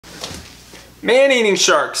Man-eating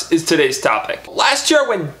sharks is today's topic. Last year I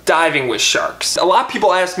went diving with sharks. A lot of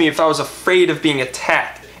people asked me if I was afraid of being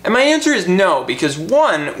attacked. And my answer is no, because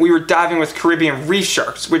one, we were diving with Caribbean reef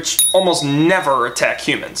sharks, which almost never attack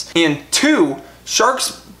humans. And two,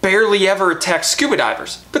 sharks barely ever attack scuba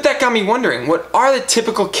divers. But that got me wondering, what are the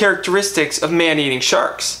typical characteristics of man-eating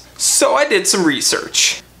sharks? So I did some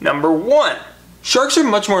research. Number one, sharks are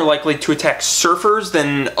much more likely to attack surfers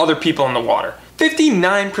than other people in the water.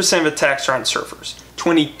 59% of attacks are on surfers,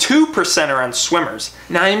 22% are on swimmers,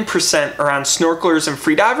 9% are on snorkelers and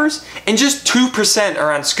freedivers, and just 2%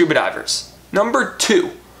 are on scuba divers. Number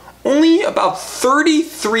two, only about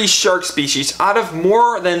 33 shark species out of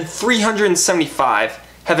more than 375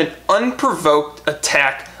 have an unprovoked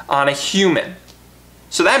attack on a human.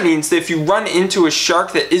 So that means that if you run into a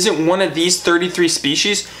shark that isn't one of these 33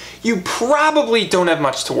 species, you probably don't have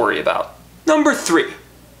much to worry about. Number three,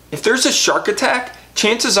 if there's a shark attack,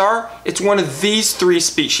 chances are it's one of these three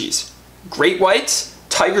species: great whites,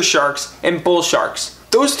 tiger sharks, and bull sharks.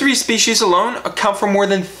 Those three species alone account for more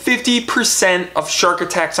than 50% of shark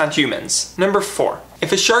attacks on humans. Number four,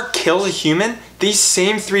 if a shark kills a human, these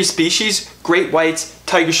same three species, great whites,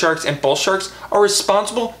 tiger sharks, and bull sharks, are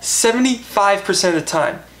responsible 75% of the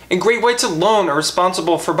time. And great whites alone are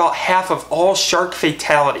responsible for about half of all shark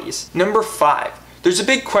fatalities. Number five, there's a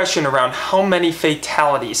big question around how many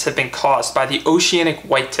fatalities have been caused by the oceanic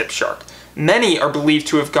white-tip shark. Many are believed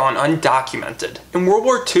to have gone undocumented. In World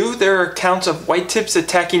War II, there are accounts of white-tips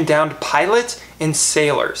attacking downed pilots and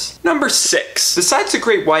sailors. Number six, besides the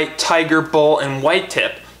great white, tiger, bull, and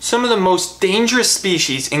white-tip, some of the most dangerous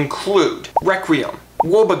species include requiem,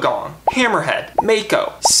 wobbegong, hammerhead,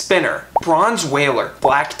 mako, spinner, bronze whaler,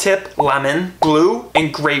 blacktip, lemon, blue,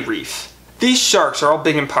 and gray reef. These sharks are all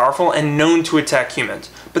big and powerful and known to attack humans,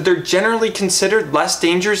 but they're generally considered less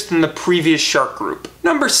dangerous than the previous shark group.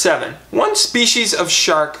 Number seven, one species of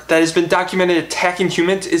shark that has been documented attacking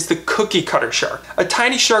humans is the cookie cutter shark, a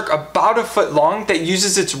tiny shark about a foot long that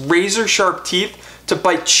uses its razor sharp teeth to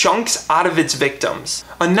bite chunks out of its victims.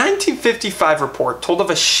 A 1955 report told of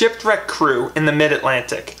a shipwrecked crew in the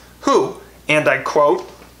mid-Atlantic who, and I quote,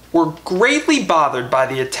 were greatly bothered by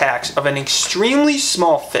the attacks of an extremely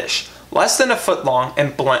small fish, less than a foot long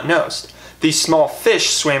and blunt-nosed. These small fish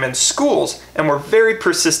swam in schools and were very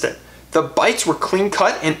persistent. The bites were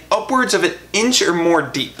clean-cut and upwards of an inch or more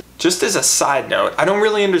deep. Just as a side note, I don't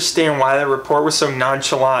really understand why the report was so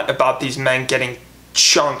nonchalant about these men getting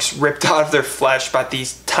chunks ripped out of their flesh by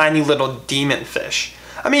these tiny little demon fish.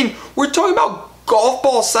 I mean, we're talking about golf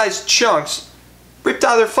ball sized chunks ripped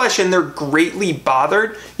out of their flesh and they're greatly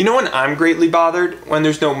bothered. You know when I'm greatly bothered? When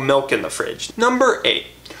there's no milk in the fridge. Number eight.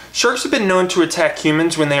 Sharks have been known to attack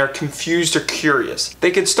humans when they are confused or curious.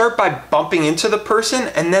 They can start by bumping into the person,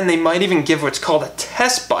 and then they might even give what's called a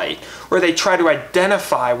test bite, where they try to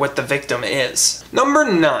identify what the victim is. Number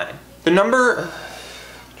nine. The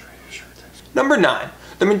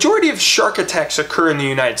majority of shark attacks occur in the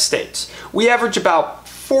United States. We average about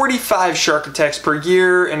 45 shark attacks per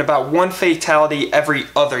year and about one fatality every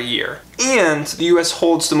other year. And the US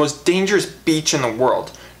holds the most dangerous beach in the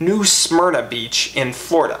world, New Smyrna Beach in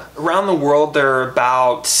Florida. Around the world, there are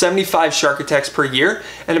about 75 shark attacks per year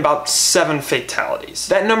and about 7 fatalities.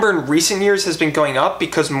 That number in recent years has been going up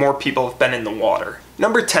because more people have been in the water.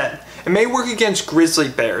 Number 10, it may work against grizzly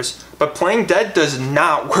bears, but playing dead does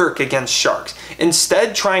not work against sharks.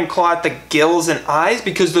 Instead, try and claw out the gills and eyes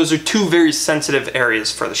because those are two very sensitive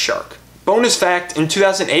areas for the shark. Bonus fact, in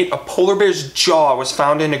 2008, a polar bear's jaw was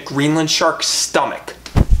found in a Greenland shark's stomach.